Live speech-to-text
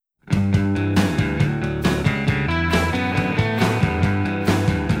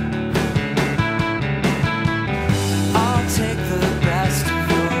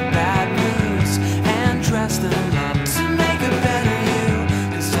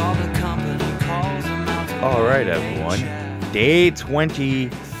right, everyone. Day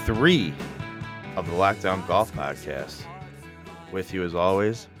 23 of the Lockdown Golf Podcast. With you, as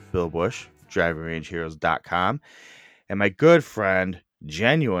always, Bill Bush, DrivingRangeHeroes.com, and my good friend,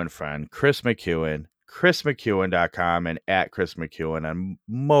 genuine friend, Kris McEwen, KrisMcEwen.com, and at Kris McEwen on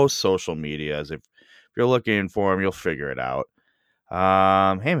most social medias. If you're looking for him, you'll figure it out.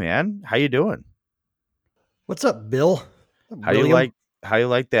 Hey, man, how you doing? What's up, Bill? How you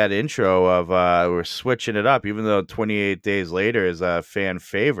like that intro of we're switching it up, even though 28 Days Later is a fan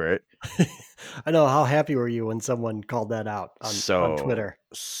favorite? I know. How happy were you when someone called that out on Twitter?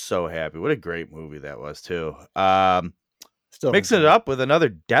 So happy. What a great movie that was, too. Still Mixing it up with another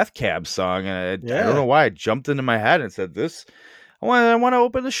Death Cab song, and I don't know why it jumped into my head and said this. I want to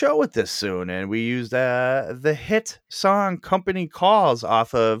open the show with this soon, and we used the hit song "Company Calls"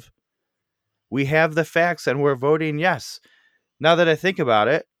 off of "We Have the Facts," and we're voting yes. Now that I think about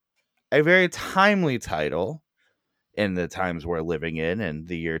it, a very timely title in the times we're living in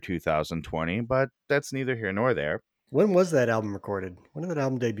the year 2020, but that's neither here nor there. When was that album recorded? When did that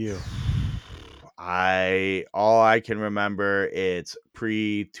album debut? All I can remember, it's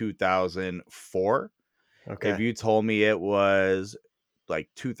pre-2004. Okay. If you told me it was like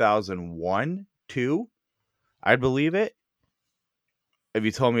 2001, 2, I'd believe it. If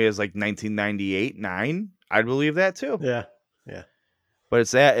you told me it was like 1998, 9, I'd believe that too. Yeah.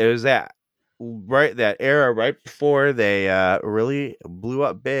 But it was that era right before they really blew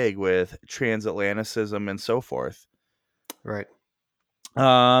up big with transatlanticism and so forth. Right.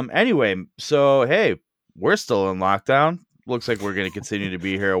 Anyway, so hey, we're still in lockdown. Looks like we're going to continue to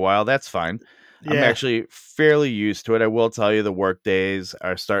be here a while. That's fine. Yeah. I'm actually fairly used to it. I will tell you, the work days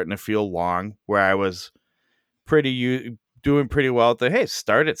are starting to feel long, where I was doing pretty well. Hey,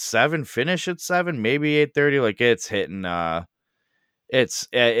 start at 7, finish at 7, maybe 8:30. Like it's hitting it's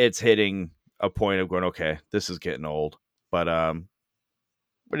hitting a point of going, okay, this is getting old. But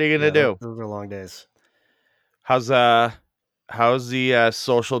what are you gonna do? Those are long days. How's the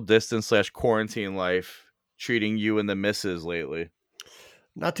social distance / quarantine life treating you and the missus lately?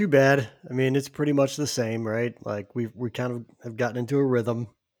 Not too bad. I mean, it's pretty much the same, right? Like we kind of have gotten into a rhythm,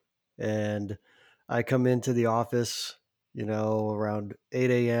 and I come into the office, around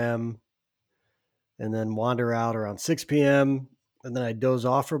 8 a.m. and then wander out around 6 p.m. and then I doze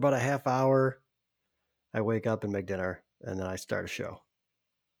off for about a half hour. I wake up and make dinner, and then I start a show.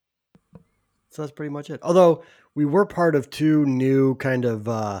 So that's pretty much it. Although we were part of 2 new kind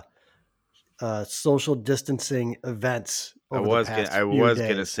of social distancing events. I was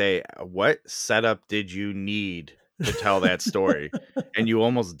gonna say, what setup did you need to tell that story? And you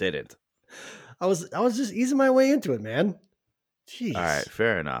almost didn't. I was just easing my way into it, man. Jeez. All right,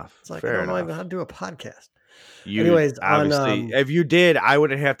 fair enough. It's like I don't know even how to do a podcast. Anyways, obviously, if you did, I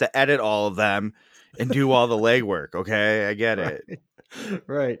wouldn't have to edit all of them and do all the legwork. Okay, I get it.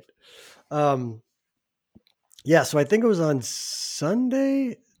 Right. Yeah. So I think it was on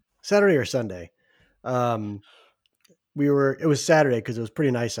Saturday or Sunday. It was Saturday because it was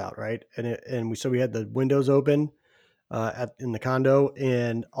pretty nice out, right? And we had the windows open in the condo,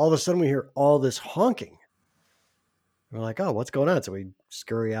 and all of a sudden we hear all this honking. We're like, oh, what's going on? So we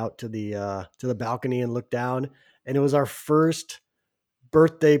scurry out to the balcony and look down, and it was our first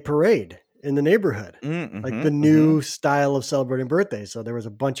birthday parade in the neighborhood, like the new style of celebrating birthdays. So there was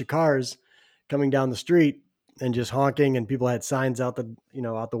a bunch of cars coming down the street and just honking, and people had signs out the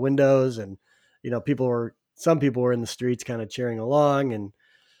windows, and some people were in the streets kind of cheering along, and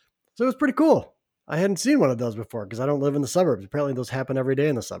so it was pretty cool. I hadn't seen one of those before because I don't live in the suburbs. Apparently those happen every day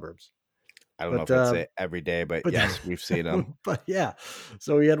in the suburbs. I don't know if I'd say every day, but yes, we've seen them. But yeah,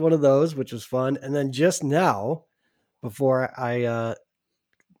 so we had one of those, which was fun. And then just now, before I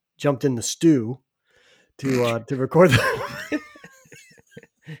jumped in the stew to record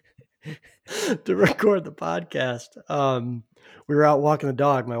to record the podcast, we were out walking the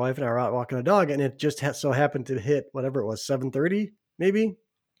dog. My wife and I were out walking the dog, and it just so happened to hit whatever it was, 7:30 maybe,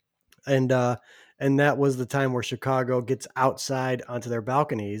 and that was the time where Chicago gets outside onto their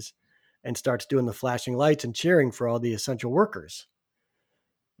balconies and starts doing the flashing lights and cheering for all the essential workers.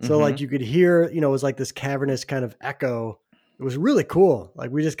 So like you could hear, it was like this cavernous kind of echo. It was really cool.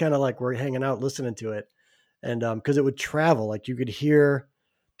 Like we just kind of were hanging out listening to it. And because it would travel, like you could hear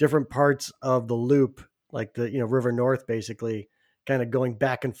different parts of the loop, like the, River North basically kind of going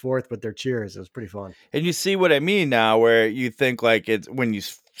back and forth with their cheers. It was pretty fun. And you see what I mean now, where you think like it's when you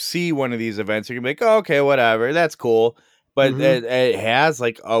see one of these events, you're gonna be like, oh, okay, whatever, that's cool. But it has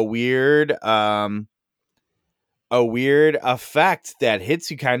like a weird effect that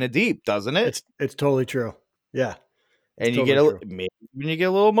hits you kind of deep, doesn't it? It's totally true. Yeah. And you get a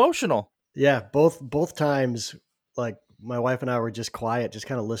little emotional. Yeah, both times, like my wife and I were just quiet, just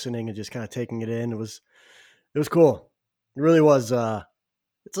kind of listening and just kind of taking it in. It was cool. It really was.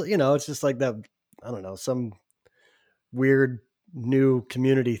 It's it's just like that. I don't know, some weird new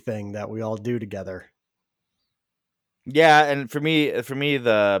community thing that we all do together. Yeah, and for me,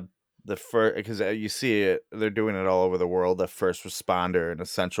 the first, because you see it, they're doing it all over the world. The first responder and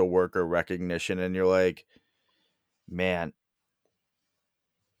essential worker recognition, and you're like, man,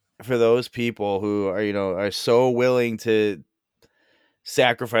 for those people who are are so willing to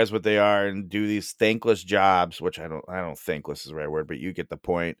sacrifice what they are and do these thankless jobs, which I don't thankless is the right word, but you get the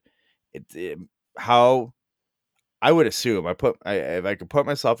point. It how I would assume if I could put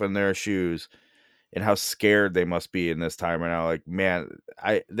myself in their shoes and how scared they must be in this time right now, like, man,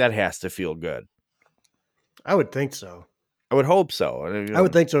 I that has to feel good. I would think so. I would hope so. And, I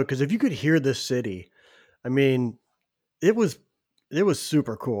would think so because if you could hear this city, I mean, it was it was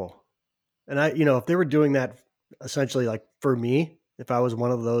super cool. And if they were doing that essentially like for me, if I was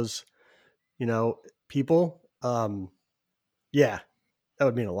one of those, people, yeah, that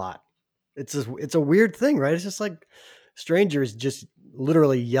would mean a lot. It's a weird thing, right? It's just like strangers just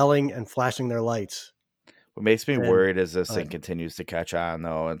literally yelling and flashing their lights. what makes me And worried is this uh, thing continues to catch on,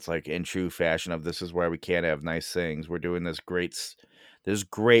 though. It's like in true fashion of this is where we can't have nice things. We're doing this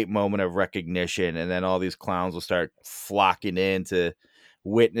great moment of recognition, and then all these clowns will start flocking in to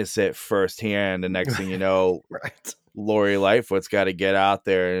witness it firsthand. The next thing you know, right, Lori Lightfoot's got to get out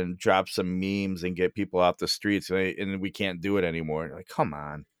there and drop some memes and get people off the streets, and we can't do it anymore. Like, come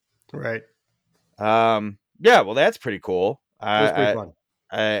on. right. Yeah, well, that's pretty cool. It was pretty fun.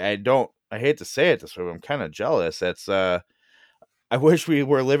 I don't. I hate to say it this way, but I'm kind of jealous. I wish we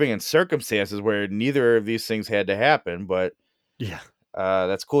were living in circumstances where neither of these things had to happen, but Yeah,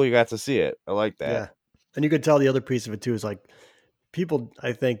 that's cool. You got to see it. I like that. yeah. And you could tell the other piece of it too is like people,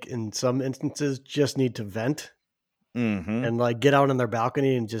 I think, in some instances, just need to vent Mm-hmm. and like get out on their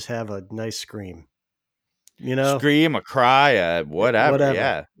balcony and just have a nice scream. You know, Scream, a cry, whatever. Whatever.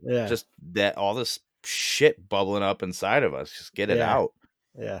 Yeah, Yeah, just that all this shit bubbling up inside of us. Just get it yeah, out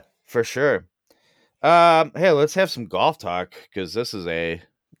yeah. for sure. Hey, let's have some golf talk because this is a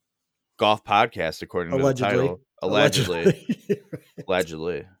golf podcast, according to the Allegedly, title. Allegedly,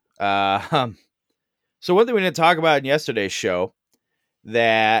 allegedly. allegedly. So one thing we didn't talk about in yesterday's show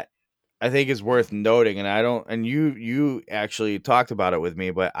that I think is worth noting, and I don't, and you actually talked about it with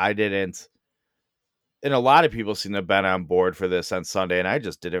me, but I didn't. And a lot of people seem to have been on board for this on Sunday, and I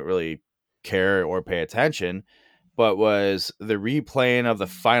just didn't really care or pay attention. But was the replaying of the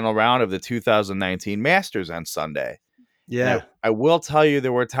final round of the 2019 Masters on Sunday. And Yeah, I will tell you,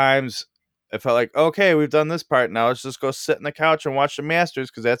 there were times I felt like, okay, we've done this part. Now let's just go sit on the couch and watch the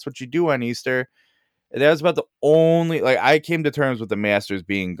Masters because that's what you do on Easter. And that was about the only, like, I came to terms with the Masters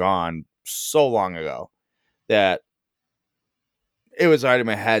being gone so long ago that it was already in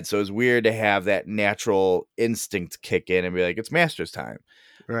my head. So it was weird to have that natural instinct kick in and be like, it's Masters time.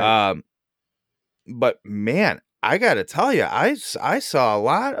 right. Um, but man, I got to tell you, I saw a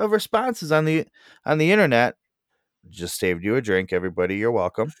lot of responses on the internet. Just saved you a drink, everybody. You're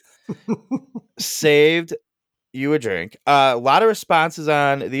welcome. Saved you a drink. A lot of responses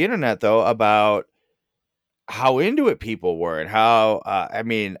on the internet though about how into it people were and how I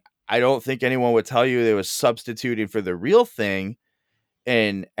mean, I don't think anyone would tell you they was substituting for the real thing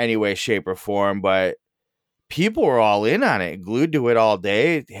in any way, shape, or form, but people were all in on it, glued to it all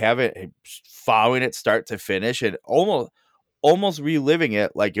day, following it start to finish, and almost reliving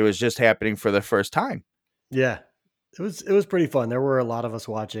it like it was just happening for the first time. Yeah, it was pretty fun. There were a lot of us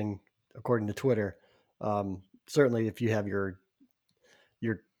watching, according to Twitter. Certainly, if you have your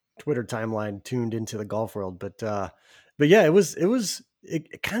Twitter timeline tuned into the golf world, but yeah,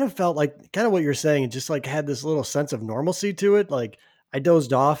 it kind of felt like kind of what you're saying. It just like had this little sense of normalcy to it. Like I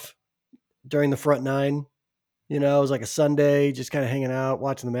dozed off during the front nine. It was like a Sunday, just kind of hanging out,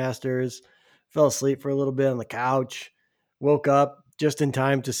 watching the Masters. Fell asleep for a little bit on the couch. Woke up just in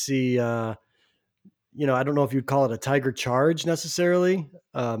time to see. I don't know if you'd call it a tiger charge necessarily.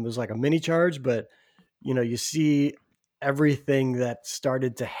 It was like a mini charge, but you see everything that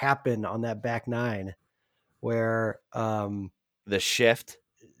started to happen on that back nine, where The shift.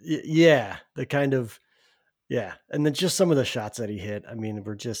 yeah, the kind of yeah, and then just some of the shots that he hit. I mean,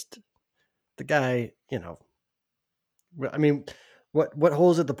 were just the guy. I mean, what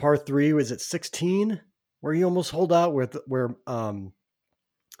holes at the par three? Was it 16 where he almost holed out where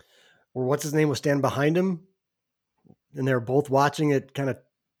what's his name was standing behind him, and they were both watching it kind of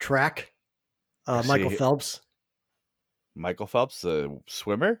track. I Michael see. Phelps. Michael Phelps, the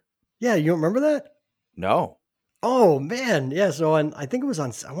swimmer. Yeah, you don't remember that? No. Oh man, yeah. So I think it was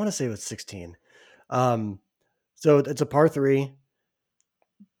on. I want to say it was 16. Um, so it's a par three.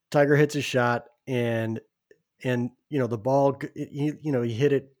 Tiger hits his shot, and the ball, he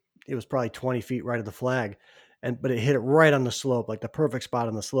hit it. It was probably 20 feet right of the flag, but it hit it right on the slope, like the perfect spot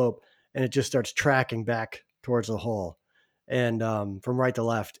on the slope, and it just starts tracking back towards the hole, and from right to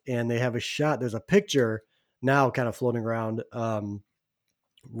left. And they have a shot. There's a picture now, kind of floating around.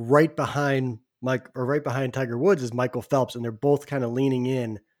 Right behind right behind Tiger Woods is Michael Phelps, and they're both kind of leaning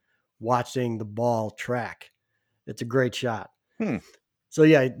in, watching the ball track. It's a great shot. Hmm. So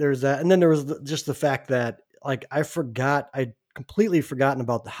yeah, there's that, and then there was just the fact that like I'd completely forgotten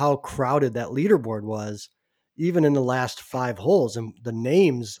about how crowded that leaderboard was, even in the last 5 holes, and the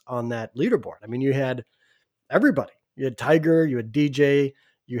names on that leaderboard. I mean, you had everybody. You had Tiger, you had DJ,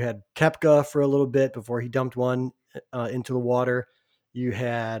 you had Kepka for a little bit before he dumped one into the water. You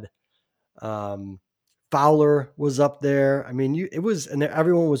had um, Fowler was up there. I mean, and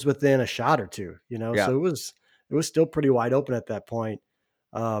everyone was within a shot or two, Yeah. so it was still pretty wide open at that point.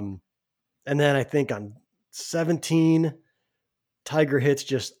 Um, and then I think on 17, Tiger hits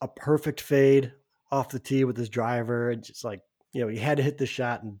just a perfect fade off the tee with his driver. And just like, he had to hit the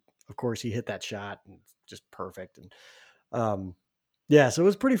shot. And of course, he hit that shot and just perfect. And um, yeah, so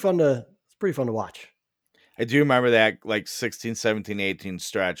it's pretty fun to watch. I do remember that like 16, 17, 18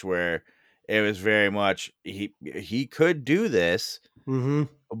 stretch where it was very much he could do this, Mm-hmm.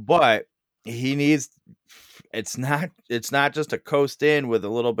 but he needs it's not just a coast in with a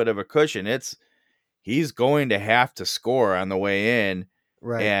little bit of a cushion. He's going to have to score on the way in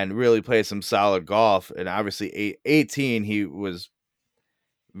Right. and really play some solid golf. And obviously 18 he was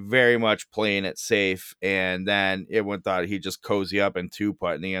very much playing it safe, and then everyone thought he'd just cozy up and two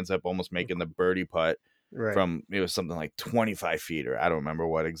putt, and he ends up almost making the birdie putt Right. from, it was something like 25 feet, or I don't remember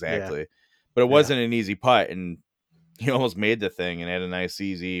what Yeah. exactly, but it Yeah. wasn't an easy putt, and he almost made the thing and had a nice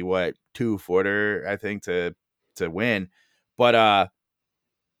easy 2-footer, I think, to win. But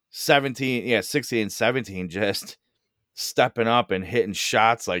 16 and 17 just stepping up and hitting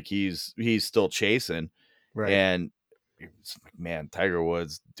shots like he's still chasing. Right. And it's like, man, Tiger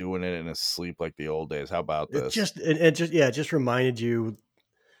Woods doing it in his sleep like the old days. How about this? It just reminded you.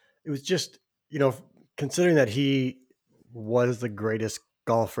 It was just, you know, considering that he was the greatest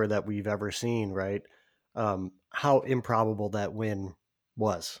golfer that we've ever seen, right? How improbable that win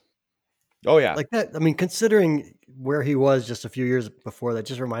was. Oh yeah. Like that, I mean, considering where he was just a few years before, that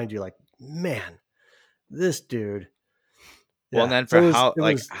just reminded you, like, man, this dude. Well, and Yeah. then So for it was how, it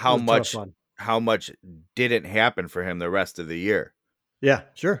like, was it was a ton of fun. how much didn't happen for him the rest of the year. Yeah,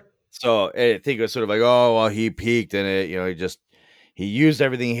 sure. So I think it was sort of like, oh well, he peaked and he used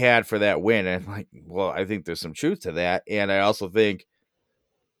everything he had for that win. And I'm like, well, I think there's some truth to that. And I also think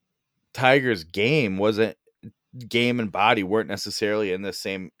Tiger's game and body weren't necessarily in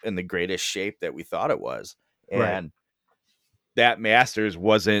the greatest shape that we thought it was. Right. And that Masters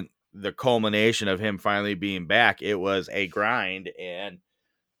wasn't the culmination of him finally being back. It was a grind and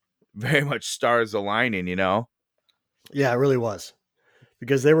very much stars aligning. Yeah, it really was.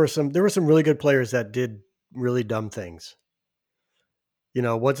 Because there were some really good players that did really dumb things.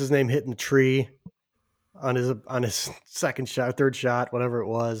 What's his name hitting the tree on his second shot, third shot, whatever it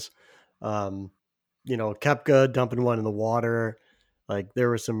was. Um, Kepka dumping one in the water. Like there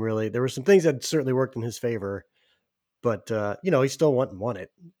were some things that certainly worked in his favor, but he still won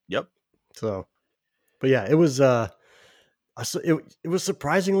it. Yep. So, but yeah, it was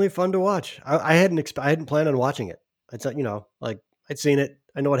surprisingly fun to watch. I hadn't planned on watching it. I thought, like I'd seen it.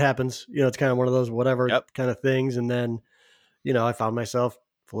 I know what happens. It's kind of one of those whatever Yep. kind of things. And then, I found myself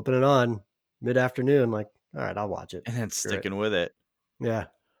flipping it on mid afternoon. Like, all right, I'll watch it. And then Screw it. sticking with it. Yeah.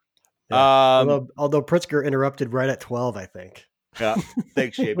 Yeah. Um, Although Pritzker interrupted right at 12, I think. yeah.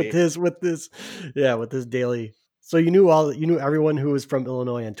 Thanks, with JB. his daily. So you knew everyone who was from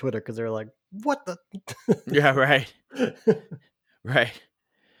Illinois on Twitter because they were like, "What the?" Yeah, right. Right.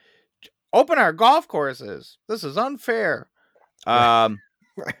 Open our golf courses. This is unfair. Right. Um,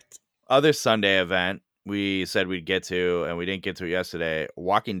 Right. Other Sunday event we said we'd get to, and we didn't get to it yesterday.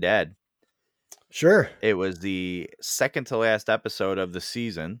 Walking Dead. Sure. It was the second to last episode of the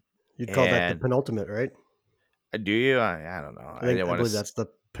season. You'd call that the And penultimate, right? do you? I don't know. I didn't I want believe to. that's the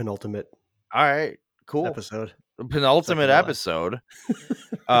penultimate All right, cool. episode. The Second penultimate to last. episode.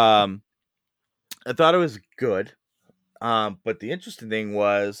 Um, I thought it was good. But the interesting thing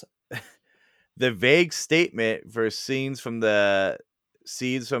was the vague statement for scenes from the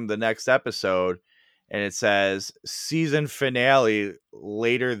next episode, and it says season finale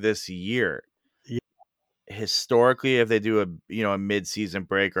later this year. Yeah. Historically, if they do a mid-season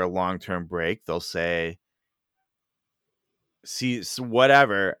break or a long-term break, they'll say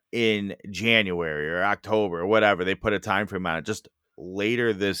whatever in January or October or whatever. They put a time frame on it just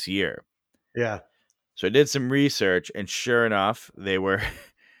later this year. Yeah. So I did some research, and sure enough, they were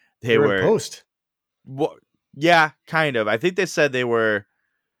they They're in were post. well, yeah, kind of. I think they said they were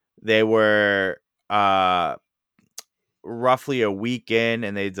uh roughly a week in,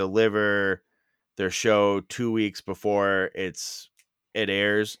 and they deliver their show 2 weeks before it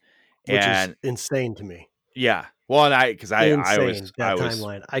airs. Which is And insane to me. yeah, well, and Insane, that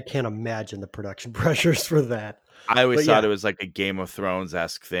timeline. I can't imagine the production pressures for that. I always But thought yeah, it was like a Game of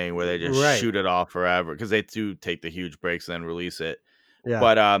Thrones-esque thing where they just right. shoot it all forever, because they do take the huge breaks and then release it. Yeah.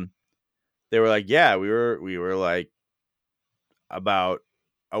 But they were like, yeah, we were like about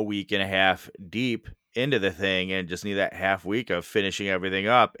a week and a half deep into the thing and just need that half week of finishing everything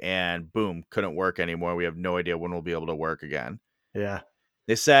up, and boom, couldn't work anymore. We have no idea when we'll be able to work again. Yeah.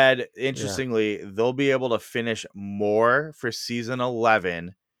 They said, Yeah. interestingly, they'll be able to finish more for season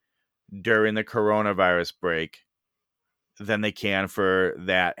 11 during the coronavirus break than they can for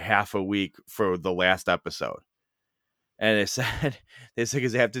that half a week for the last episode. And they said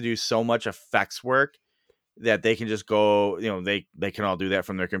because they have to do so much effects work that they can just go, they can all do that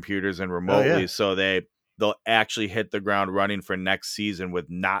from their computers and Oh, yeah. remotely. So they'll actually hit the ground running for next season with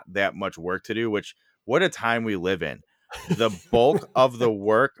not that much work to do, which, what a time we live in. The bulk of the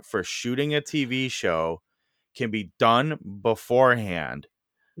work for shooting a TV show can be done beforehand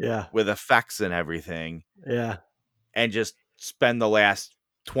Yeah. with effects and everything, Yeah. and just spend the last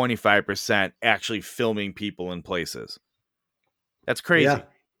 25% actually filming people in places. That's Yeah. crazy.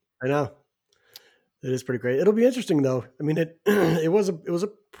 I know. It is pretty great. It'll be interesting though. I mean, it was a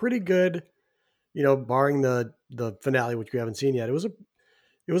pretty good, barring the finale, which we haven't seen yet. It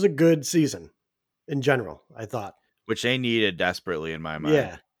was a good season in general, I thought. Which they needed desperately in my mind.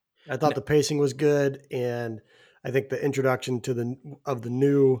 Yeah. I thought the pacing was good, and I think the introduction to the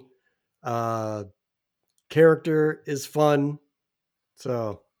new uh character is fun.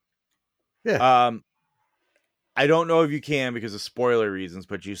 So, yeah. I don't know if you can because of spoiler reasons,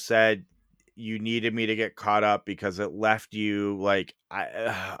 but you said you needed me to get caught up because it left you like,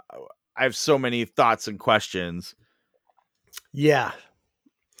 I have so many thoughts and questions. Yeah.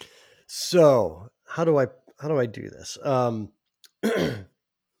 So, how do I do this?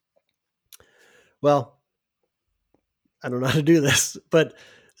 Well, I don't know how to do this, but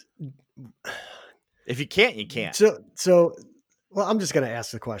If you can't, you can't. so well, I'm just going to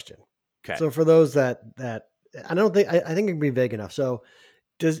ask the question. Okay. So for those that I don't think I think it can be vague enough. So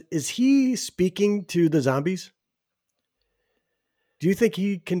is he speaking to the zombies? Do you think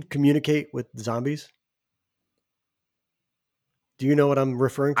he can communicate with zombies? Do you know what I'm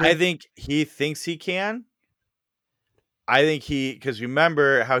referring I to? think he thinks he can. I think because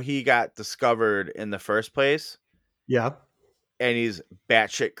remember how he got discovered in the first place, Yeah. and he's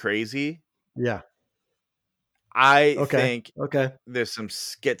batshit crazy. Yeah. I Okay. think Okay. there's some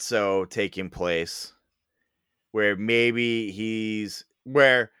schizo taking place where maybe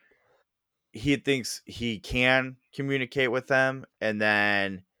where he thinks he can communicate with them, and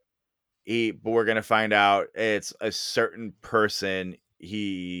then but we're gonna find out it's a certain person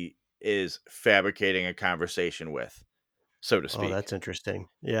he is fabricating a conversation with, so to Oh, speak. that's interesting.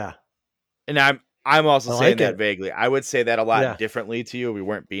 Yeah. And I'm also I saying like that it. vaguely. I would say that a lot Yeah. differently to you. We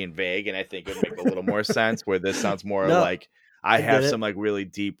weren't being vague, and I think it would make a little more sense. Where this sounds more No, like I I get have it. some like really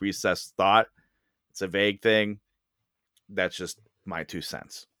deep recessed thought. It's a vague thing. That's just my 2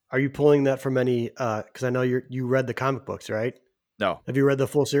 cents. Are you pulling that from any cuz I know you read the comic books, right? No, Have you read the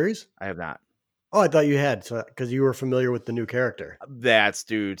full series? I have not. Oh, I thought you had, so cuz you were familiar with the new character. That's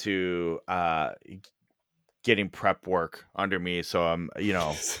due to getting prep work under me, so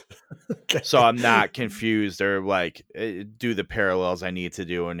Okay. so I'm not confused or like do the parallels I need to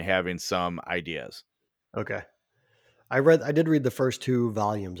do and having some ideas. Okay. I did read the first 2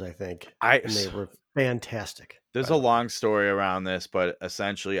 volumes, I think, I and they were fantastic, There's by a the way. long story around this, but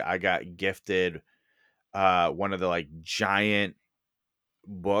essentially I got gifted one of the like giant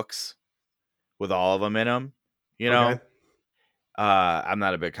books with all of them in them, you Okay. know. I'm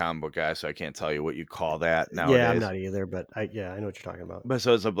not a big comic book guy, so I can't tell you what you call that Yeah, I'm nowadays. not either, but I know what you're talking about. But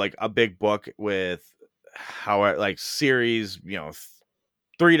so it's like a big book with like series,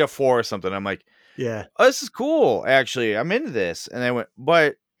 3 to 4 or something. I'm like, Yeah. oh, this is cool. Actually, I'm into this. And I went,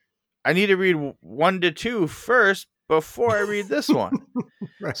 but I need to read 1 to 2 first before I read this one.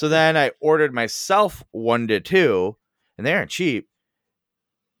 Right. So then I ordered myself 1 to 2, and they aren't cheap.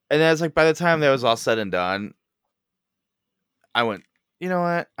 And then it's like by the time that was all said and done, I went, you know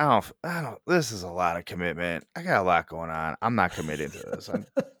what? I don't. This is a lot of commitment. I got a lot going on. I'm not committing to this.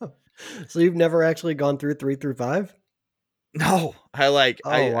 So you've never actually gone through 3 through 5? No, Oh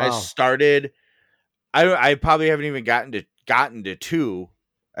I wow. started. I probably haven't even gotten to two.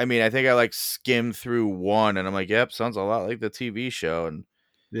 I mean, I think I skimmed through one, and I'm like, yep, sounds a lot like the TV show,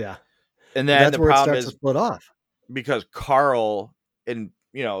 Yeah. and But then that's the where it problem starts to is split off. because Carl and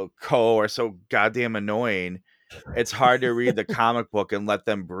Co are so goddamn annoying. It's hard to read the comic book and let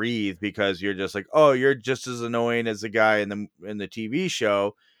them breathe because you're just like, oh, you're just as annoying as the guy in the TV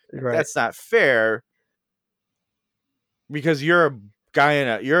show. Right. That's not fair because you're a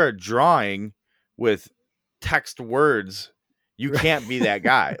guy you're a drawing with text words. You Right. can't be that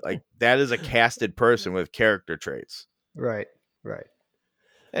guy. Like that is a casted person with character traits. Right. Right.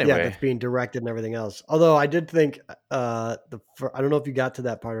 Yeah, Anyway, that's being directed and everything else. Although I did think I don't know if you got to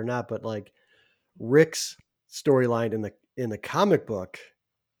that part or not, but like Rick's storyline in the comic book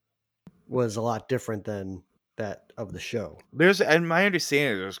was a lot different than that of the show. and my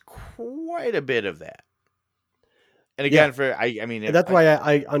understanding there's quite a bit of that. And Yeah, again, for I mean, and that's why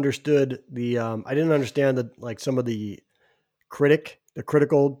I understood the I didn't understand the like some of the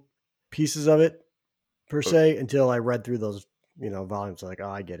critical pieces of it per se until I read through those volumes. Like, oh,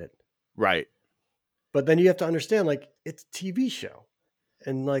 I get it. right. But then you have to understand like it's a TV show,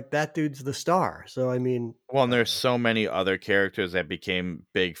 and like that dude's the star. So I mean, Well, and I don't there's know. so many other characters that became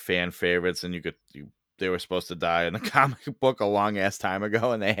big fan favorites, and they were supposed to die in the comic book a long ass time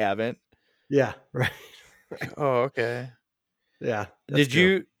ago, and they haven't. Yeah, right, right. Oh, okay. Yeah, that's Did true.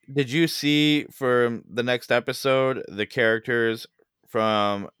 you did you see for the next episode the characters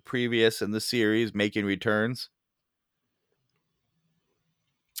from previous in the series making returns?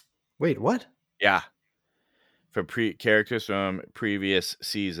 Wait, what? Yeah, for characters from previous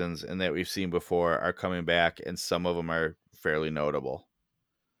seasons and that we've seen before are coming back, and some of them are fairly notable.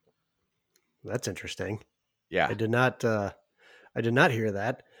 That's interesting. Yeah, I did not. I did not hear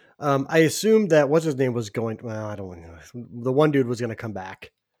that. I assumed that what's his name was going. Well, I don't know. The one dude was going to come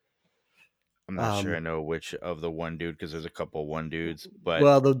back. I'm not sure I Um, know which of the one dude because there's a couple one dudes, but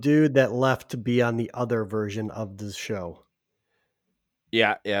well, the dude that left to be on the other version of the show.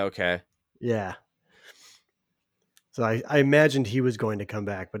 yeah, yeah, okay. Yeah. So I imagined he was going to come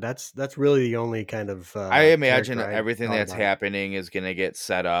back, but that's really the only kind of I imagine character I everything thought that's about it. happening is going to get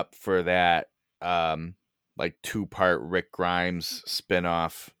set up for that two-part Rick Grimes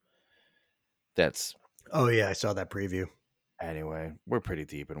spinoff. That's Oh yeah, I saw that preview. anyway, we're pretty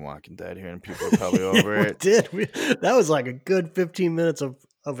deep in Walking Dead here and people are probably over We it. did. That was like a good 15 minutes of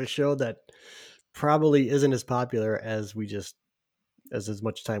a show that probably isn't as popular as we just as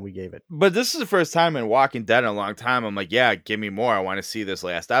much time we gave it. But this is the first time in Walking Dead in a long time I'm like, yeah, give me more. I want to see this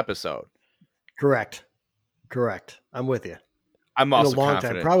last episode. Correct. Correct. I'm with you. I'm In a also long time,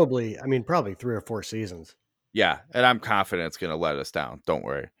 confident. probably. I mean, probably 3 or 4 seasons. Yeah, and I'm confident it's going to let us down. Don't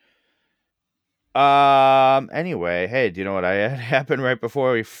worry. Anyway, hey, do you know what I had happened right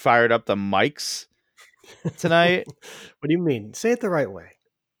before we fired up the mics tonight? What do you mean? Say it the right way.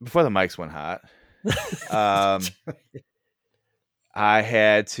 Before the mics went hot. That's Um right.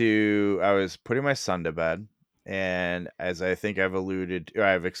 I was putting my son to bed, and as I think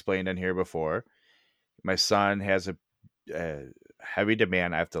I've explained in here before, my son has a heavy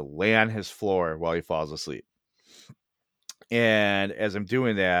demand. I have to lay on his floor while he falls asleep. And as I'm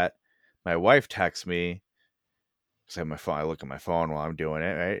doing that, my wife texts me. Because I have my phone, I look at my phone while I'm doing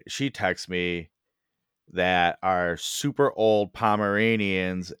it, right? She texts me that our super old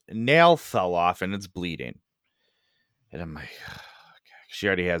Pomeranian's nail fell off and it's bleeding. And I'm like, she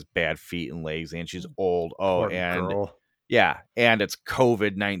already has bad feet and legs and she's old. Oh, Poor and girl. yeah, and it's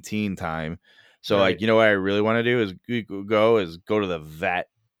COVID-19 time. So Right. you know what I really want to do is go to the vet.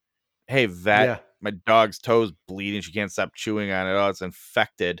 Hey, vet, Yeah. my dog's toe's bleeding. She can't stop chewing on it. Oh, it's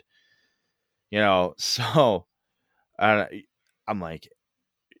infected. So uh, I'm like,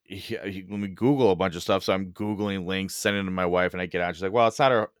 let me Google a bunch of stuff. So I'm Googling links, sending it to my wife, and I get out. She's like, well, it's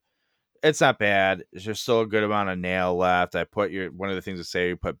not bad. There's still a good amount of nail left. I put one of the things to say,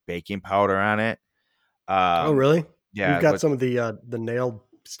 you put baking powder on it. Oh, Um, really? We've yeah, got but some of the nail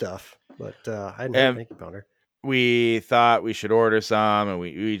stuff, but I hadn't heard and baking powder. we thought we should order some, and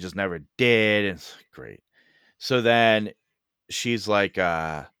we just never did. It's great. So then she's like,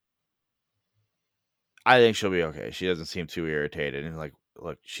 I think she'll be okay. She doesn't seem too irritated. And like,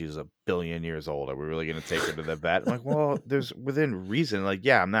 look, she's a billion years old. Are we really going to take her to the vet? I'm like, well, there's within reason. Like,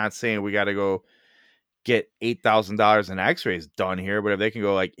 yeah, I'm not saying we got to go get $8,000 in x-rays done here, but if they can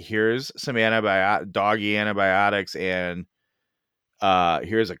go like, here's some doggy antibiotics and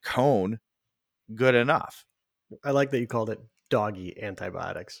here's a cone, good enough. I like that you called it doggy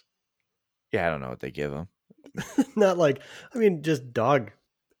antibiotics. Yeah, I don't know what they give them. Not like, I mean, just dog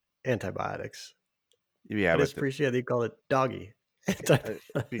antibiotics. Yeah, I but just appreciate that you call it doggy.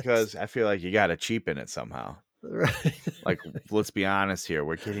 because I feel like you got to cheapen it somehow. Right. Like, let's be honest here.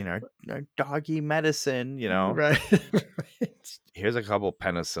 We're getting our doggy medicine, Right. Right. Here's a couple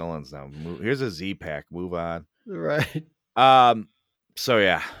penicillins now. Here's a Z-Pack. Move on. Right. Um, so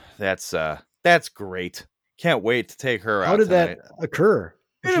yeah, that's great. Can't wait to take her How out did that tonight. occur?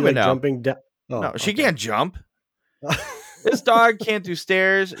 You Was don't she even like know. jumping down? No, Oh, she okay. can't jump. This dog can't do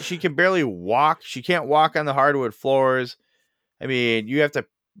stairs. She can barely walk. She can't walk on the hardwood floors. I mean, you have to.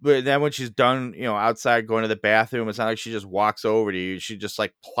 But then when she's done, outside going to the bathroom, it's not like she just walks over to you. She just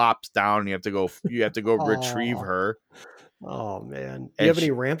like plops down, and you have to go. You have to go retrieve Oh, her. oh man. Do you And have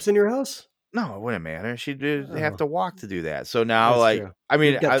any ramps in your house? no, it wouldn't matter. She'd have Oh, to walk to do that. So now, that's like, true. I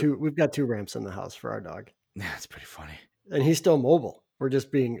mean, We've got two ramps in the house for our dog. that's pretty funny. And he's still mobile. We're just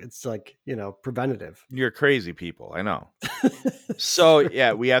it's like, preventative. You're crazy people. I know. So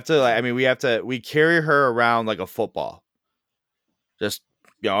yeah, we have to. We carry her around like a football. Just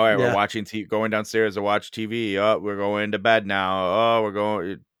all right, we're Yeah. watching going downstairs to watch TV. Oh, we're going to bed now. Oh, we're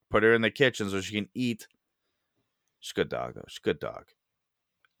going put her in the kitchen so she can eat. She's a good dog though. She's a good dog.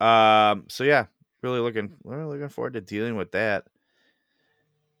 So yeah, really looking forward to dealing with that.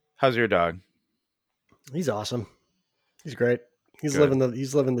 How's your dog? He's awesome. He's great. He's Good.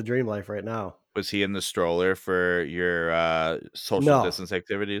 living the dream life right now. Was he in the stroller for your social No. distance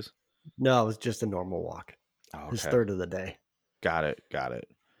activities? No, it was just a normal walk. Oh, His okay. third of the day. Got it.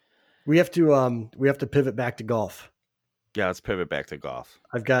 We have to pivot back to golf. Yeah, let's pivot back to golf.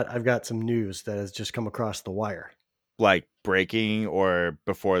 I've got some news that has just come across the wire. Like breaking or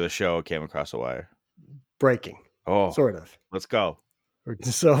before the show came across the wire? Breaking. Oh, Sort of. Let's go.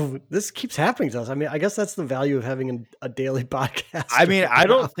 So this keeps happening to us. I mean, I guess that's the value of having a daily podcast. I mean, right I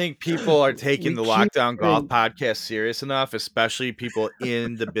now. don't think people are taking the keep Lockdown Golf getting- podcast serious enough, especially people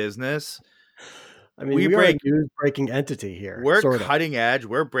in the business. I mean, we we are a break- news-breaking entity here. We're sort of. cutting edge.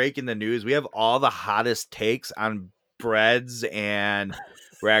 We're breaking the news. We have all the hottest takes on breads and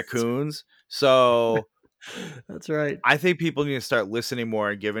raccoons. So That's right. I think people need to start listening more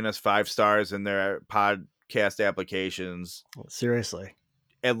and giving us 5 stars in their podcast applications. Seriously.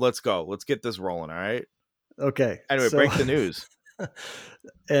 And let's go. Let's get this rolling. All right. Okay. Anyway, break the news.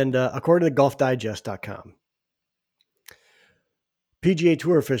 And according to golfdigest.com, PGA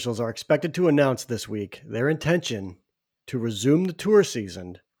Tour officials are expected to announce this week their intention to resume the tour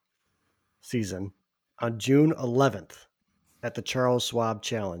season on June 11th at the Charles Schwab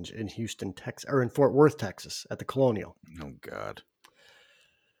Challenge in Houston, Texas, or in Fort Worth, Texas, at the Colonial. Oh God.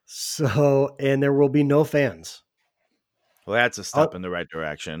 So, and there will be no fans. Well, that's a step in the right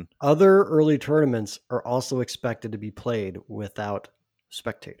direction. Other early tournaments are also expected to be played without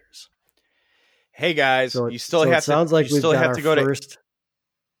spectators. Hey guys, So you still have to. Sounds like you we've still got have our to go first.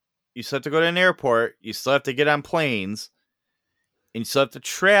 You still have to go to an airport. You still have to get on planes, and you still have to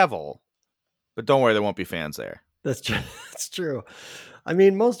travel. But don't worry, there won't be fans there. That's true. That's true. I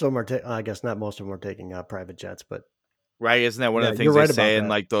mean, most of them are. I guess not most of them are taking private jets, but Right? Isn't that one of the things you're they right say about in that.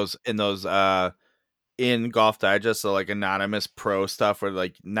 like those in Golf Digest, so like anonymous pro stuff, where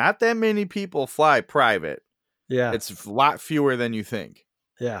like not that many people fly private. Yeah, It's a lot fewer than you think.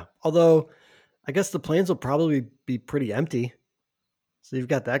 yeah. Although, I guess the planes will probably be pretty empty. So you've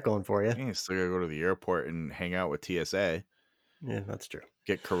got that going for you. You still gotta go to the airport and hang out with TSA. Yeah, that's true.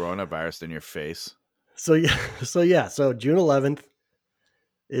 Get coronavirus in your face. So yeah, so June 11th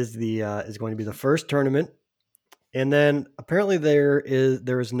is going to be the first tournament, and then apparently there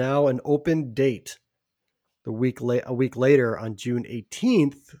is now an open date a week later on June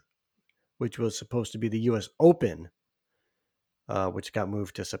 18th, which was supposed to be the U.S. Open, which got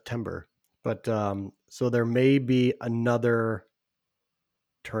moved to September. But so there may be another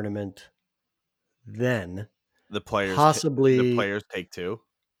tournament then. The players possibly the players take 2.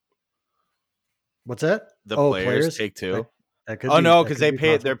 What's that? The players take 2. That could Oh be, no, that because could be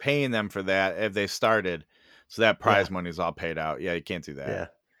they're possible. paying them for that if they started. So that prize money is all paid out. Yeah, you can't do that. Yeah.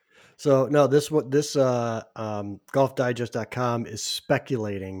 So no, this golfdigest.com is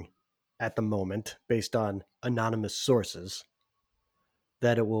speculating at the moment, based on anonymous sources,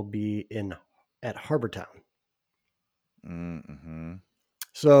 that it will be at Harbortown. Mm-hmm.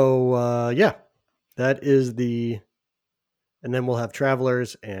 So yeah, that is and then we'll have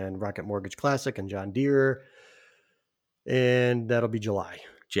Travelers and Rocket Mortgage Classic and John Deere, and that'll be July.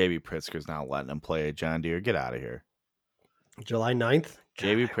 JB Pritzker's not letting him play at John Deere. Get out of here. July 9th.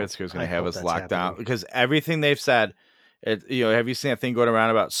 JB Pritzker's going to have us locked happening. down because everything they've said, have you seen that thing going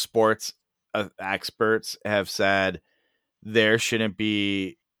around about sports experts have said there shouldn't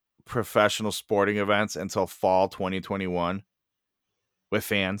be professional sporting events until fall 2021 with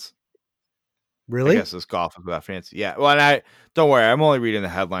fans? I Really? guess this golf is about fancy. Yeah. Well, and I don't worry. I'm only reading the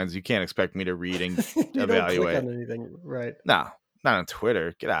headlines. You can't expect me to read and You don't click evaluate. on anything, right? No, not on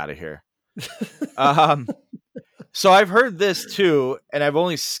Twitter. Get out of here. Um, so I've heard this too, and I've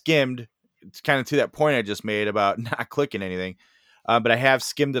only skimmed. It's kind of to that point I just made about not clicking anything, but I have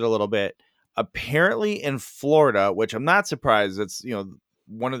skimmed it a little bit. Apparently, in Florida, which I'm not surprised, it's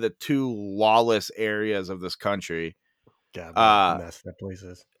one of the two lawless areas of this country. God, what a Uh, mess that place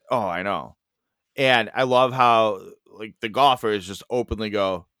is. oh, I know. And I love how like the golfers just openly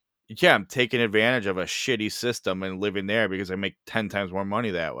go, yeah, I'm taking advantage of a shitty system and living there because I make 10 times more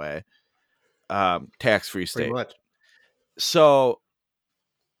money that way. Tax-free Pretty state. much. So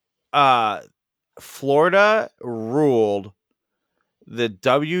Florida ruled the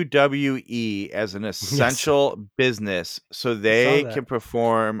WWE as an Yes, essential business so I saw they that. can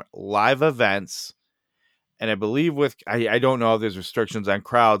perform live events. And I believe I don't know if there's restrictions on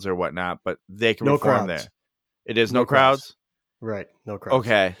crowds or whatnot, but they can No perform crowds. there. It is no No crowds. crowds? Right. No crowds.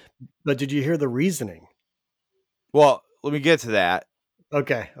 Okay. But did you hear the reasoning? Well, let me get to that.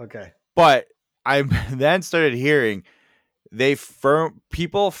 Okay. Okay. But I then started hearing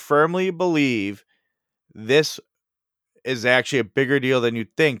people firmly believe this is actually a bigger deal than you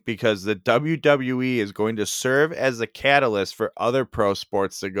think because the WWE is going to serve as a catalyst for other pro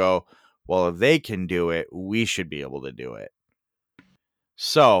sports to go, well, if they can do it, we should be able to do it.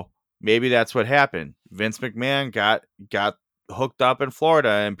 So maybe that's what happened. Vince McMahon got hooked up in Florida,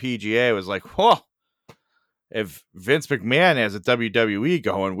 and PGA was like, whoa, if Vince McMahon has a WWE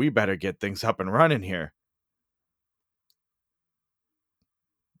going, we better get things up and running here.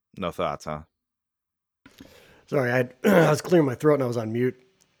 No thoughts, huh? Sorry, I was clearing my throat and I was on mute.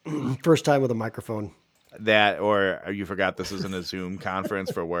 First time with a microphone. That, or you forgot this isn't a Zoom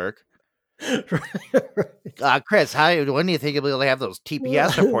conference for work? Kris, when do you think you'll be able to have those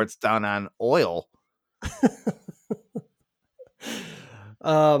TPS reports done on oil?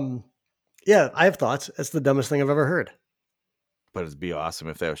 Yeah, I have thoughts. It's the dumbest thing I've ever heard. But it'd be awesome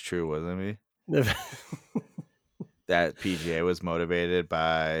if that was true, wouldn't it? That PGA was motivated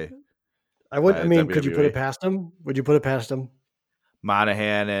by I would. I mean, could you put WWE. it past him? Would you put it past him?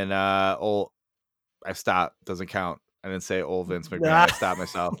 Monahan and I stopped. Doesn't count. I didn't say old Vince McMahon. I stopped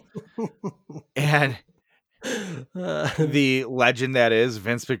myself. And the legend that is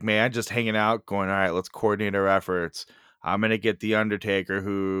Vince McMahon just hanging out, going, all right, let's coordinate our efforts. I'm gonna get the Undertaker,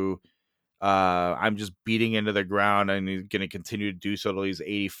 who I'm just beating into the ground, and he's gonna continue to do so till he's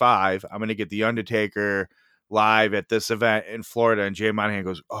 85. I'm gonna get the Undertaker live at this event in Florida. And Jay Monahan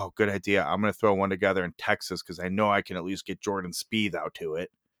goes, oh, good idea. I'm gonna throw one together in Texas because I know I can at least get Jordan Spieth out to it.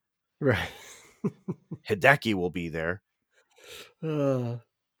 Right. Hideki will be there. Yeah.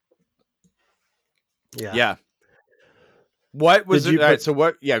 Yeah. What was it? All right, so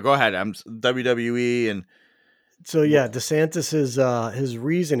what? Yeah, go ahead. I'm WWE and so yeah, DeSantis his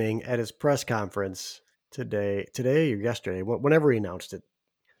reasoning at his press conference today or yesterday, whenever he announced it,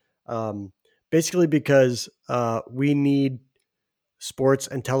 basically because we need sports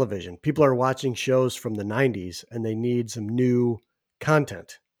and television. People are watching shows from the 90s and they need some new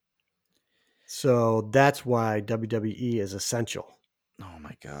content. So that's why WWE is essential. oh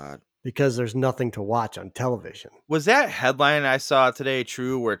my God. Because there's nothing to watch on television. Was that headline I saw today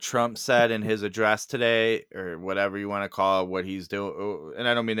true where Trump said in his address today, or whatever you want to call it, what he's doing? And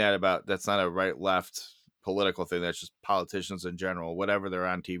I don't mean that's not a right left political thing. That's just politicians in general, whatever they're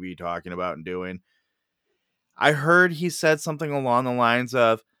on TV talking about and doing. I heard he said something along the lines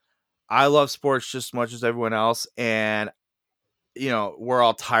of, I love sports just as much as everyone else. And, we're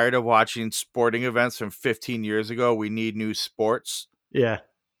all tired of watching sporting events from 15 years ago. We need new sports. Yeah.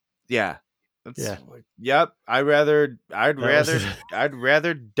 Yeah. Yeah. Yep. I'd rather die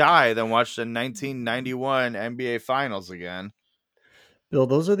than watch the 1991 NBA Finals again. Bill,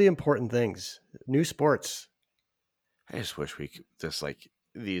 those are the important things. New sports. I just wish we could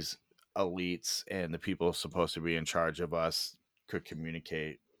these elites and the people supposed to be in charge of us could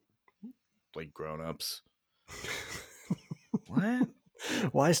communicate like grown-ups. What?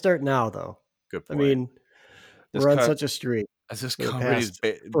 Why start now, though? Good point. I mean, we're on such a streak. This for the past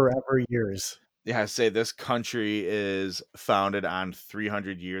forever years. Yeah, I say this country is founded on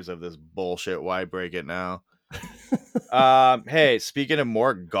 300 years of this bullshit. Why break it now? Hey, speaking of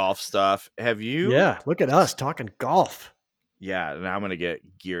more golf stuff, have you? Yeah, look at us talking golf. Yeah, now I'm gonna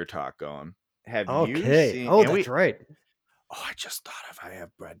get gear talk going. Have you seen? Oh, that's right. Oh, I just thought if I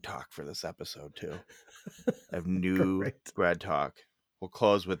have bread talk for this episode too. I have new bread talk. We'll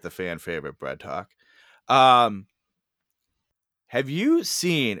close with the fan favorite bread talk. Have you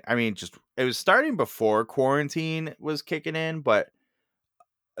seen? I mean, it was starting before quarantine was kicking in, but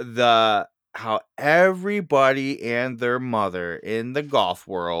the how everybody and their mother in the golf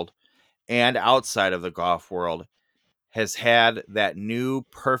world and outside of the golf world has had that new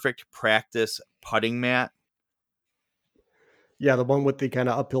perfect practice putting mat. Yeah, the one with the kind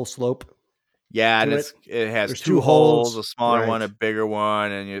of uphill slope Yeah, and to it. it has There's 2 two holes, holes. a smaller one, Right. a bigger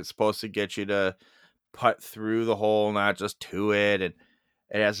one, and it's supposed to get you to putt through the hole, not just to it. And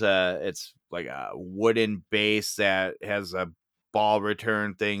it's like a wooden base that has a ball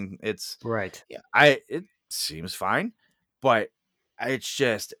return thing. It's Right. yeah, it seems fine, but it's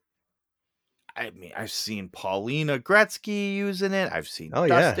just I mean, I've seen Paulina Gretzky using it. I've seen Oh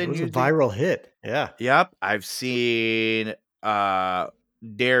yeah, it Dustin was a using. viral hit. Yeah. Yep, I've seen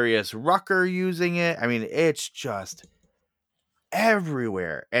Darius Rucker using it. I mean, it's just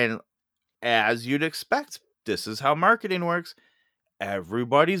everywhere. And as you'd expect, this is how marketing works.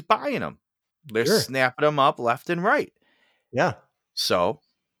 Everybody's buying them. They're Sure. snapping them up left and right. Yeah. So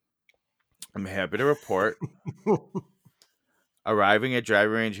I'm happy to report arriving at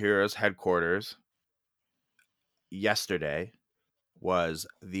Driving Range Heroes headquarters yesterday was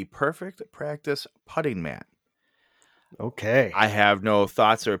the perfect practice putting mat. Okay. I have no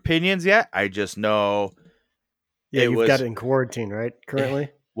thoughts or opinions yet. I just know Yeah, it you've got was it in quarantine, right? Currently.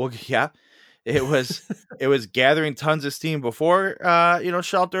 well, yeah, it was it was gathering tons of steam before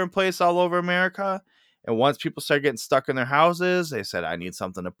shelter in place all over America. And once people started getting stuck in their houses, they said, I need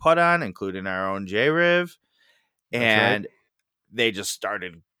something to put on, including our own J-Riv. That's right. And they just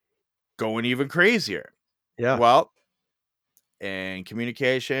started going even crazier. Yeah. Well, in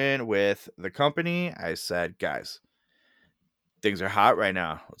communication with the company, I said, guys, things are hot right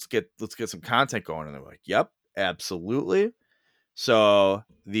now. Let's get some content going. And they're like, yep, absolutely. So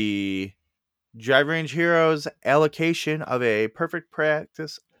the Drive Range Heroes allocation of a perfect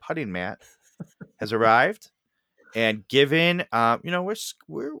practice putting mat has arrived. And given,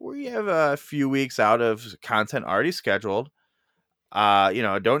 we have a few weeks out of content already scheduled.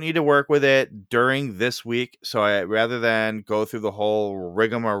 Don't need to work with it during this week. So rather than go through the whole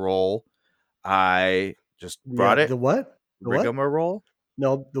rigmarole, I just Yeah. brought it The what? The what? rigmarole.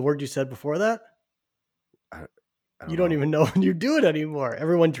 No, the word you said before that. I, I You don't don't know. even know when you do it anymore.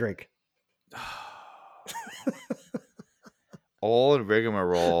 Everyone drink. All and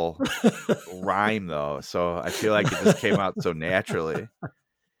rigmarole rhyme though, so I feel like it just came out so naturally.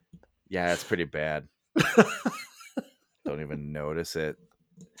 Yeah, it's pretty bad. Don't even notice it.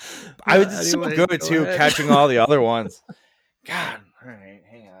 I was just so Anyway, good go too, ahead. catching all the other ones. God, all right,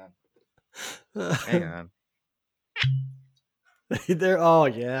 hang on. There. Oh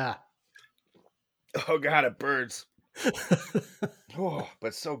yeah. Oh God, it burns. Oh,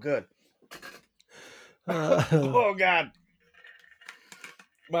 but so good. Uh, Oh God,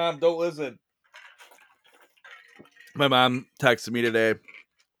 Mom, don't listen. My mom texted me today.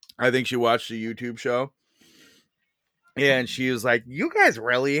 I think she watched a YouTube show, and she was like, "You guys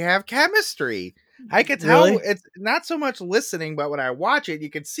really have chemistry." I could tell really? it's not so much listening, but when I watch it, you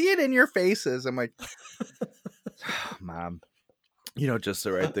can see it in your faces. I'm like, Mom, just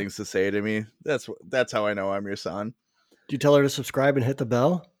the right things to say to me. That's how I know I'm your son. Do you tell her to subscribe and hit the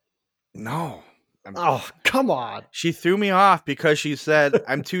bell? No. Oh, come on. She threw me off because she said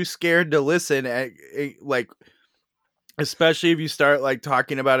I'm too scared to listen like especially if you start like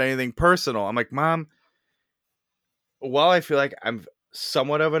talking about anything personal. I'm like, Mom, while I feel like I'm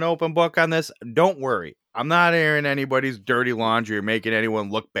somewhat of an open book on this, don't worry. I'm not airing anybody's dirty laundry or making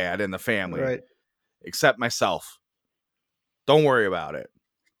anyone look bad in the family Right. except myself. Don't worry about it.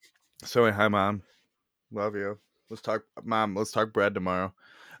 So, hi, Mom. Love you. Let's talk, Mom. Let's talk bread tomorrow.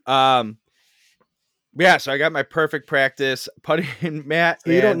 Yeah, so I got my perfect practice putting mat,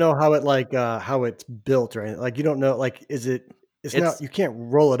 So you don't and know how how it's built or anything. Like you don't know it's not it's you can't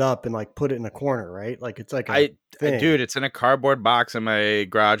roll it up and like put it in a corner, right? Like it's like a thing. dude, it's in a cardboard box in my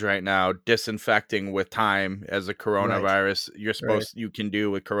garage right now, disinfecting with time as a Right. coronavirus. Right. You can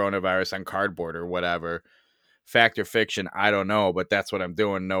do with coronavirus on cardboard or whatever. Fact or fiction, I don't know, but that's what I'm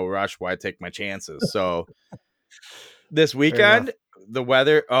doing. No rush. Why take my chances? So this Fair enough. weekend, the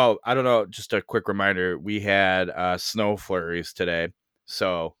weather. Oh, I don't know. Just a quick reminder: we had snow flurries today.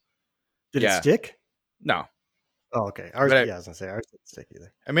 So Did it yeah, stick? no, Oh, okay. Ours, but yeah, I was gonna say ours didn't stick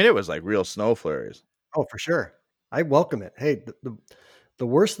either. I mean, it was like real snow flurries. Oh, for sure. I welcome it. Hey, the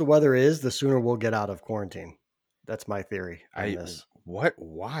worse the weather is, the sooner we'll get out of quarantine. That's my theory on I this. what?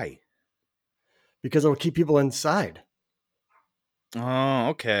 Why? Because it'll keep people inside. Oh,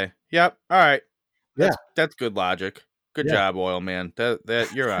 okay. Yep. All right. Yeah. That's good logic. Good Yeah. job, oil man. That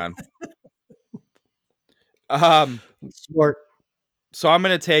you're on. Um. Smart. So I'm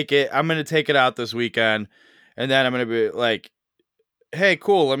gonna take it. I'm gonna take it out this weekend, and then I'm gonna be like, hey,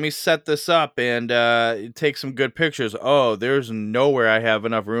 cool, let me set this up and take some good pictures. Oh, there's nowhere I have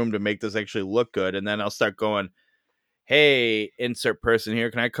enough room to make this actually look good. And then I'll start going, hey, insert person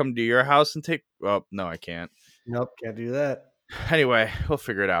here, can I come to your house and take? Well, no, I can't. Nope, can't do that. Anyway, we'll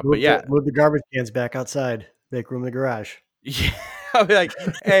figure it out. But yeah, Move the garbage cans back outside. Make room in the garage. yeah, I'll be like,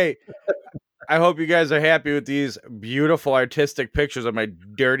 hey, I hope you guys are happy with these beautiful artistic pictures of my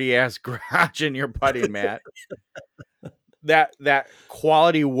dirty ass garage and your putting mat. That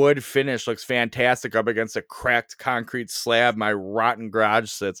quality wood finish looks fantastic up against a cracked concrete slab my rotten garage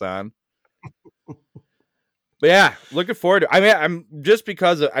sits on. But yeah, looking forward to. I mean, I'm just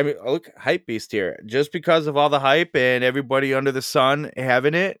because of. I mean, look, hype beast here. Just because of all the hype and everybody under the sun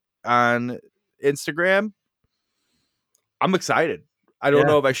having it on Instagram, I'm excited. I don't Yeah,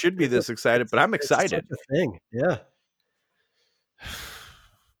 know if I should be this excited, but I'm it's such excited. a thing. Yeah.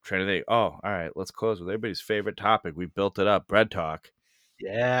 Trying to think. Oh, all right. Let's close with everybody's favorite topic. We built it up. Bread talk.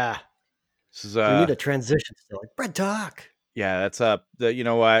 Yeah. This is We need a transition still. Like bread talk. yeah. That's up. You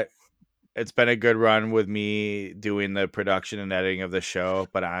know what? It's been a good run with me doing the production and editing of the show,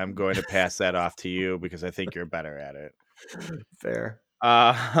 but I'm going to pass that off to you because I think you're better at it. Fair.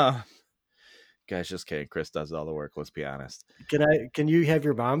 Guys, just kidding. Kris does all the work. Let's be honest. Can you have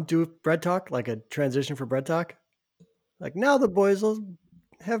your mom do bread talk, like a transition for bread talk? Like now the boys will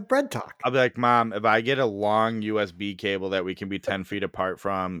have bread talk. I'll be like, Mom, if I get a long USB cable that we can be 10 feet apart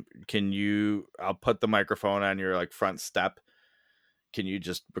from, I'll put the microphone on your like front step. Can you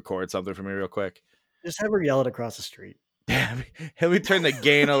just record something for me real quick? Just have her yell it across the street. Let me turn the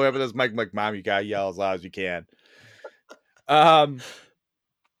gain all the way up with this mic. I'm like, Mom, you gotta yell as loud as you can.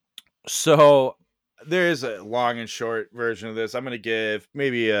 So there's a long and short version of this. I'm gonna give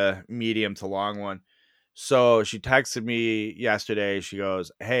maybe a medium to long one. So she texted me yesterday. She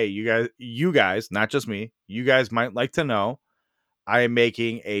goes, hey, you guys, not just me, you guys might like to know I am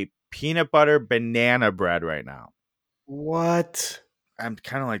making a peanut butter banana bread right now. What? I'm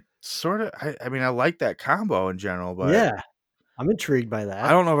kind of like, sort of, I mean, I like that combo in general, but Yeah, I'm intrigued by that. I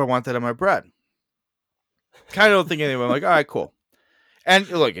don't know if I want that on my bread. Kind of don't think anything. I'm like, all right, cool. And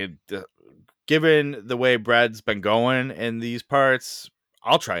look, given the way bread's been going in these parts,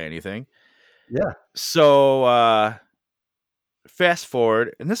 I'll try anything. Yeah. So fast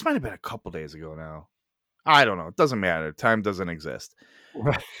forward, and this might have been a couple days ago now. I don't know. It doesn't matter. Time doesn't exist.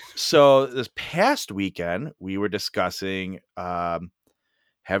 Right. So this past weekend, we were discussing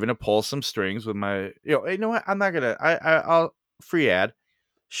having to pull some strings with my. You know what? I'm not gonna. I'll free ad.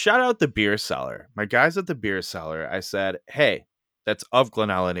 Shout out the beer cellar. My guys at the beer cellar. I said, hey, that's of Glen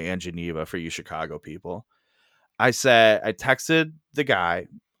Ellen and Geneva for you Chicago people. I texted the guy,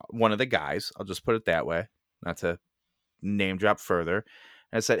 one of the guys. I'll just put it that way, not to name drop further.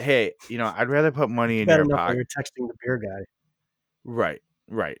 And I said, hey, I'd rather put money in Bad your enough when pocket. you're texting the beer guy. Right.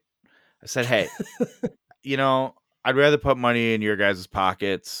 I said, hey, I'd rather put money in your guys'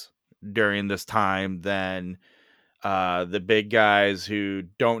 pockets during this time than the big guys who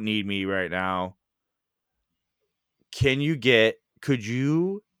don't need me right now. Could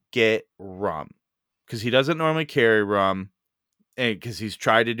you get rum? Because he doesn't normally carry rum. And because he's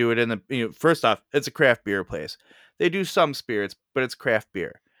tried to do it in the, first off, it's a craft beer place. They do some spirits, but it's craft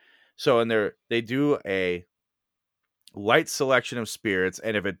beer. So they do a light selection of spirits,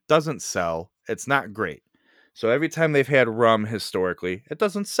 and if it doesn't sell, it's not great. So every time they've had rum historically, it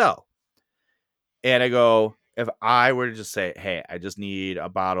doesn't sell. And I go, if I were to just say, hey, I just need a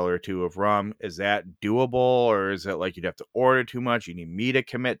bottle or two of rum, is that doable? Or is it like you'd have to order too much? You need me to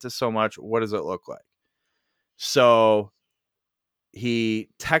commit to so much? What does it look like? So he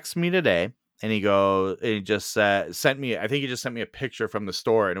texts me today and he just sent me a picture from the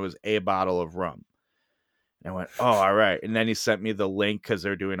store and it was a bottle of rum. And I went, oh, all right. And then he sent me the link because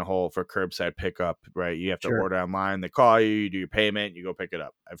they're doing a whole for curbside pickup, right? You have to order online. They call you, you do your payment, you go pick it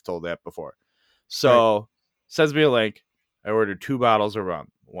up. I've told that before. So sends me a link. I ordered 2 bottles of rum,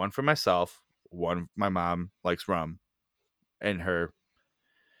 one for myself, one my mom likes rum, and her,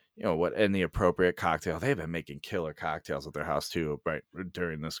 in the appropriate cocktail. They've been making killer cocktails at their house too, right,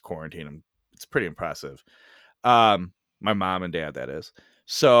 during this quarantine. It's pretty impressive. My mom and dad, that is.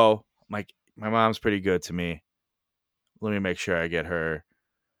 So my mom's pretty good to me. Let me make sure I get her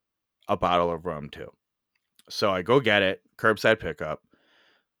a bottle of rum too. So I go get it, curbside pickup.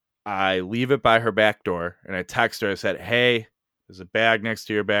 I leave it by her back door and I text her. I said, hey, there's a bag next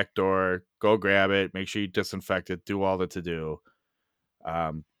to your back door. Go grab it. Make sure you disinfect it. Do all the to do.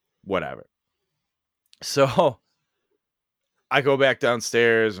 Whatever. So I go back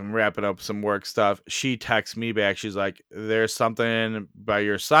downstairs and wrapping up some work stuff. She texts me back. She's like, there's something by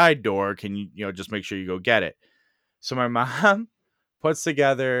your side door. Can you, just make sure you go get it. So my mom puts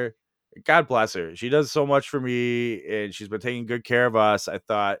together. God bless her. She does so much for me, and she's been taking good care of us. I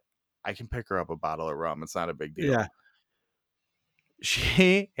thought I can pick her up a bottle of rum. It's not a big deal. Yeah.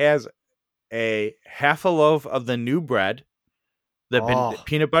 She has a half a loaf of the new bread, the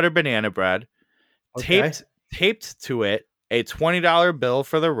peanut butter banana bread, Okay. taped to it a $20 bill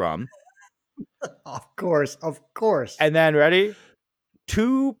for the rum. Of course. And then, ready?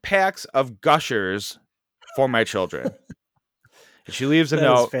 2 packs of Gushers for my children. And she leaves a That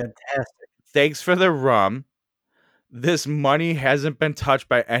note. is fantastic. Thanks for the rum. This money hasn't been touched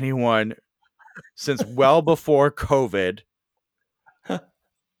by anyone since well before COVID.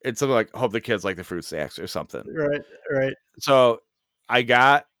 It's something like, hope the kids like the fruit snacks or something. Right. So I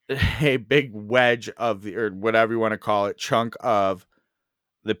got a big wedge of or whatever you want to call it, chunk of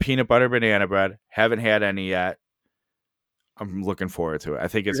the peanut butter banana bread. Haven't had any yet. I'm looking forward to it. I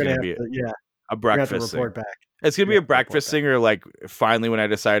think it's going to be a breakfast thing. Back. It's going to be a breakfast thing, or like finally when I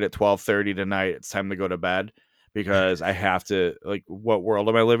decide at 12:30 tonight, it's time to go to bed, because I have to, like, what world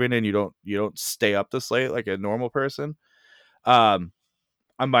am I living in? You don't stay up this late like a normal person. I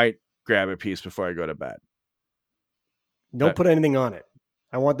might grab a piece before I go to bed. Don't put anything on it.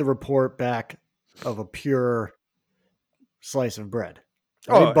 I want the report back of a pure slice of bread.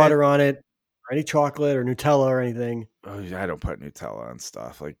 Any butter on it, or any chocolate or Nutella or anything. Oh, I don't put Nutella on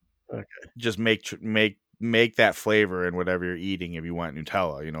stuff. Like, okay. Just make that flavor in whatever you're eating if you want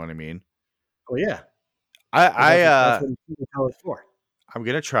Nutella. You know what I mean? Oh yeah. That's what Nutella's for. I'm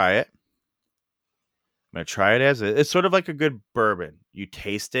gonna try it. I'm gonna try it as it's sort of like a good bourbon. You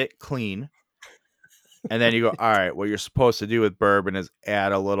taste it clean, and then you go, all right, what you're supposed to do with bourbon is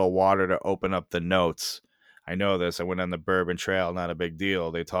add a little water to open up the notes. I know this. I went on the bourbon trail. Not a big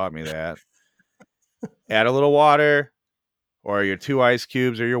deal. They taught me that. Add a little water, or your 2 ice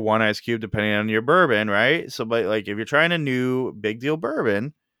cubes, or your 1 ice cube, depending on your bourbon, right? So, but like if you're trying a new big deal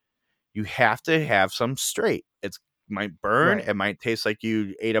bourbon, you have to have some straight. It might burn. Right. It might taste like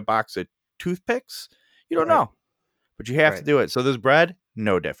you ate a box of toothpicks. You don't know, but you have to do it. So this bread,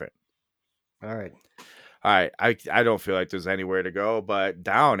 no different. All right. I don't feel like there's anywhere to go but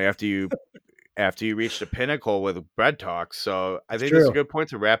down after you reach the pinnacle with bread talk. So I think this is a good point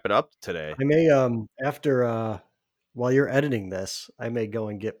to wrap it up today. I may after while you're editing this, I may go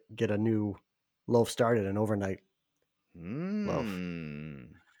and get a new loaf started, an overnight loaf.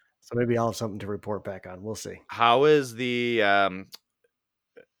 So maybe I'll have something to report back on. We'll see. How is the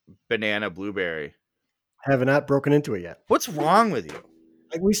banana blueberry? I have not broken into it yet. What's wrong with you?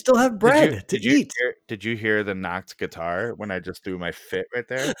 Like, we still have bread to eat. Did you hear the knocked guitar when I just threw my fit right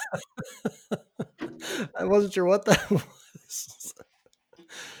there? I wasn't sure what that was.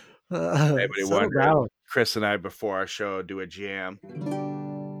 Anybody wonder? Kris and I, before our show, do a jam.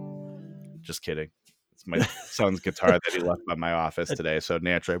 Just kidding. It's my son's guitar that he left by my office today. So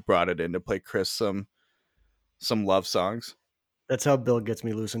naturally, I brought it in to play Kris some love songs. That's how Bill gets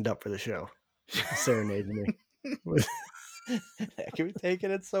me loosened up for the show. Serenading me. That can be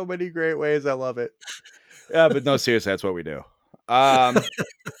taken in so many great ways. I love it. Yeah, but no, seriously, that's what we do.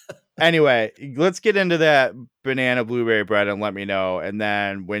 Anyway, let's get into that banana blueberry bread and let me know. And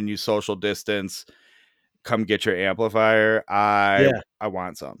then when you social distance, come get your amplifier. I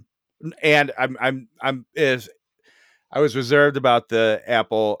want some. And I was reserved about the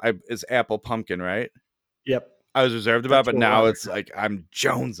apple. It's apple pumpkin, right? Yep. I was reserved about, but now it's like I'm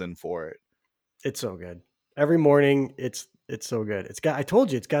jonesing for it. It's so good. Every morning, it's so good. I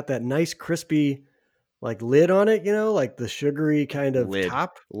told you, it's got that nice crispy, like, lid on it. You know, like the sugary kind of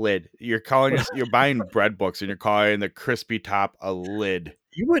top lid. You're buying bread books and you're calling the crispy top a lid.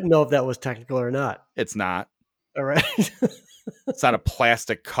 You wouldn't know if that was technical or not. It's not. All right. It's not a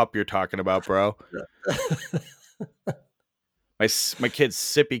plastic cup you're talking about, bro. My kid's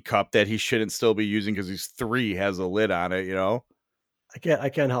sippy cup that he shouldn't still be using because he's 3 has a lid on it. You know. I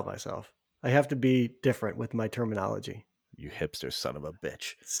can't help myself. I have to be different with my terminology. You hipster son of a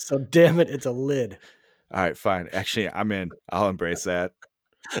bitch. So damn it, it's a lid. All right, fine. Actually, I'm in. I'll embrace that.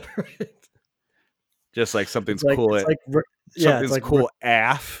 Right. Just like something's cool. Something's cool.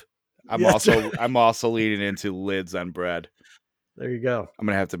 AF. I'm also leaning into lids on bread. There you go. I'm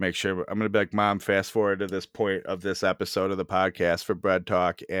gonna have to make sure. I'm gonna be like, Mom, fast forward to this point of this episode of the podcast for bread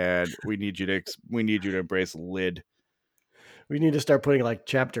talk, and we need you to embrace lid. We need to start putting like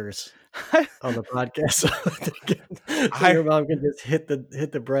chapters on the podcast so your mom can just hit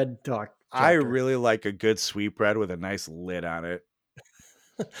the bread talk chapter. I really like a good sweet bread with a nice lid on it.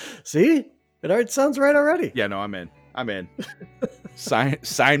 See? It sounds right already. Yeah, no, I'm in.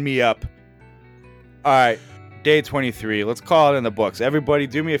 Sign me up. All right, day 23. Let's call it in the books. Everybody,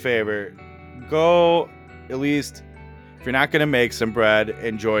 do me a favor. Go at least If you're not going to make some bread,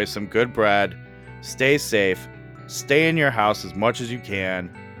 enjoy some good bread. Stay safe. Stay in your house as much as you can.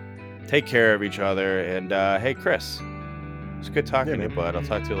 Take care of each other. And hey, Kris, it's good talking to you, bud. I'll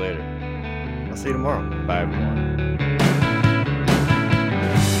talk to you later. I'll see you tomorrow. Bye, everyone.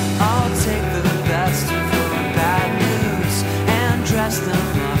 I'll take the best.